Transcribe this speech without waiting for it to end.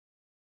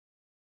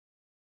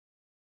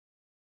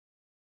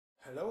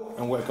Hello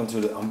and welcome to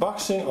the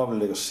unboxing of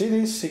LEGO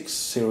City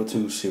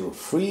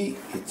 60203.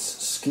 It's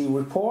ski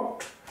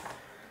report,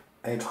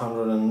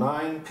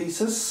 809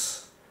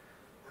 pieces,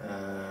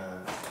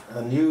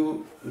 a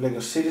new LEGO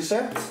City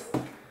set,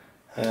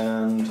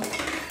 and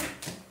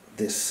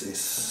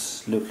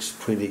this looks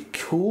pretty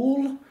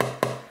cool.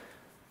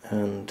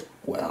 And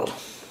well,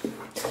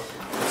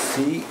 let's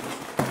see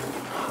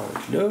how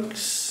it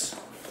looks.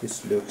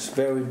 This looks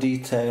very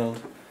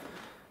detailed,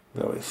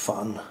 very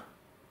fun.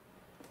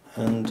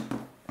 And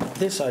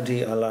this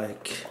idea I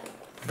like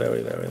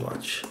very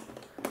much.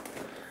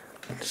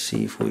 Let's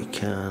see if we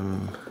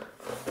can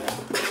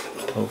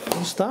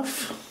open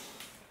stuff.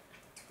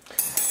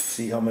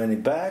 See how many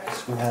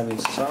bags we have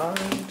inside.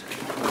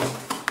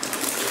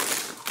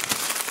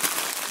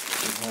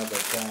 We have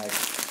a bag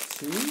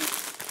 2.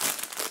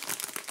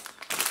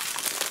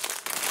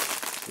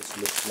 This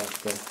looks like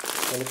the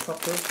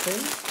helicopter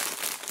thing.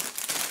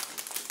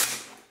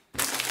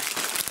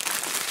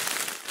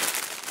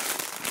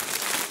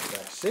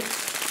 Bag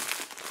 6.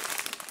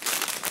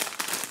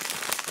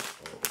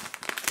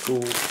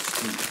 Cool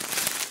skis.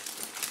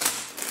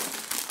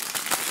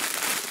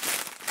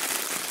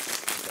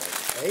 Bag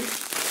 8.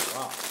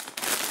 Wow.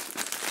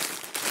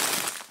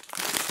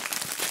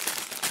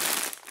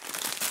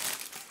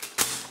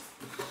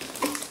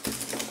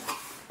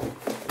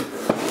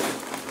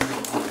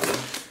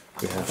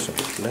 We have some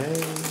clay.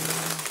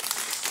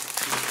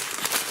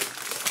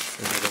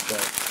 We have a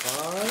bag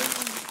 5.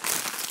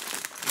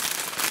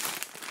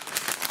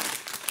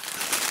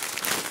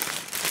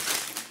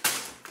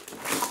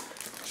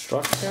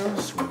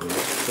 Instructions, we will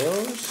look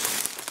those.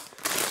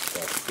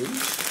 Bag 3.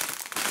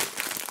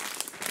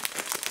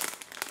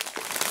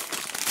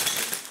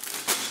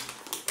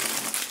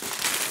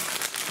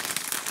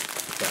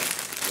 Bag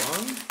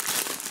 1.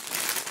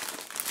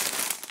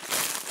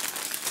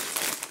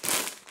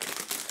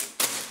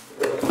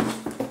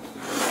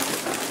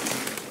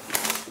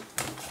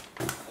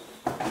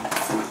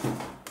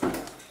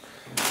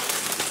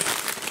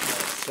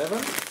 Bag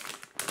 7.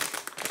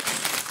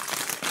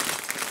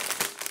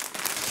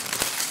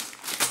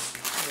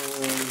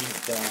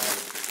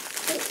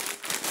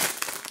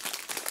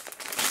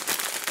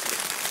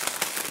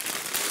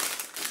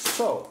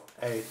 So,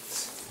 8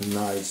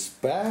 nice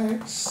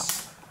bags.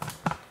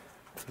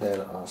 Let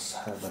us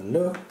have a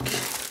look.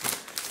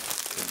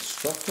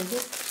 Instruction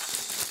books.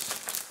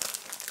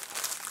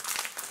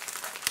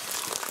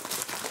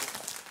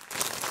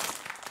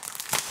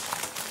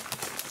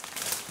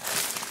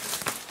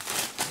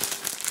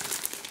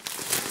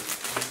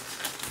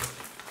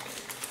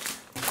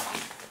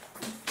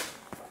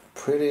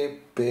 Pretty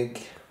big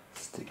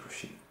sticker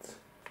sheet.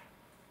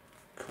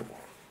 Cool.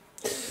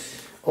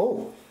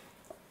 Oh,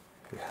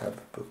 we have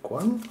book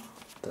 1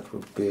 that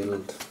will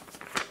build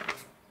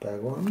bag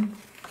 1.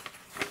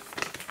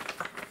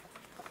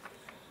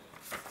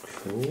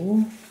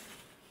 Cool.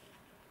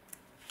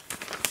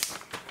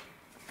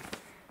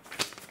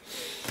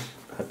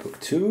 Have book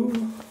 2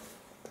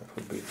 that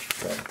will be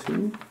bag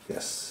 2.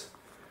 Yes.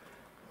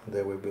 And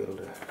there we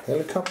build a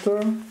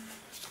helicopter.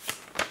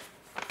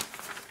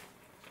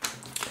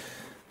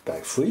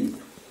 Bag 3.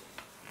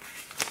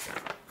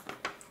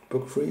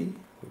 Book 3,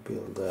 we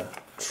build a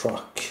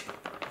truck,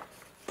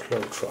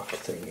 plow truck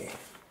thingy.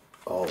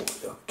 Oh,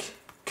 look,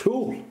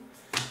 cool!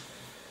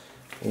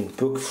 In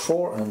book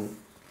 4 and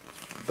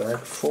bag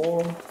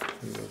 4,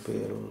 we will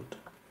build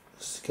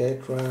a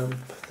skate ramp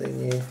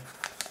thingy,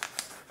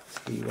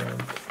 ski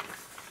ramp.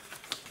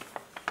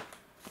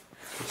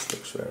 This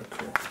looks very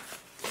cool.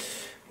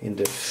 In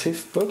the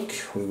 5th book,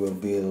 we will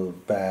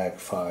build bag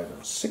 5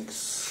 and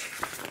 6.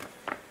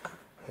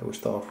 Here we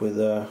start with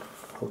a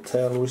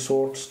hotel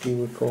resort, ski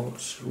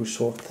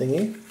resort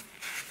thingy.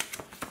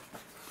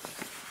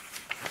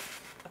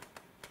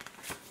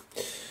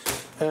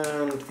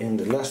 And in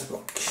the last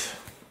book,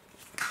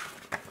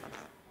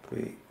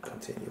 we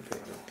continue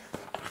building.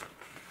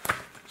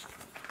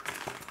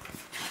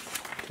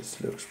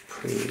 This looks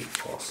pretty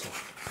awesome.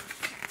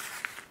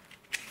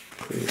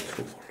 Pretty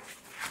cool.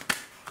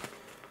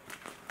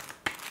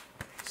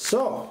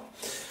 So,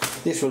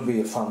 this will be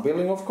a fun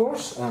building, of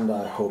course, and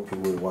I hope you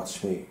will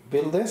watch me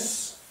build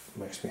this. It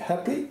makes me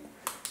happy.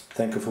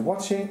 Thank you for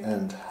watching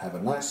and have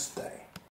a nice day.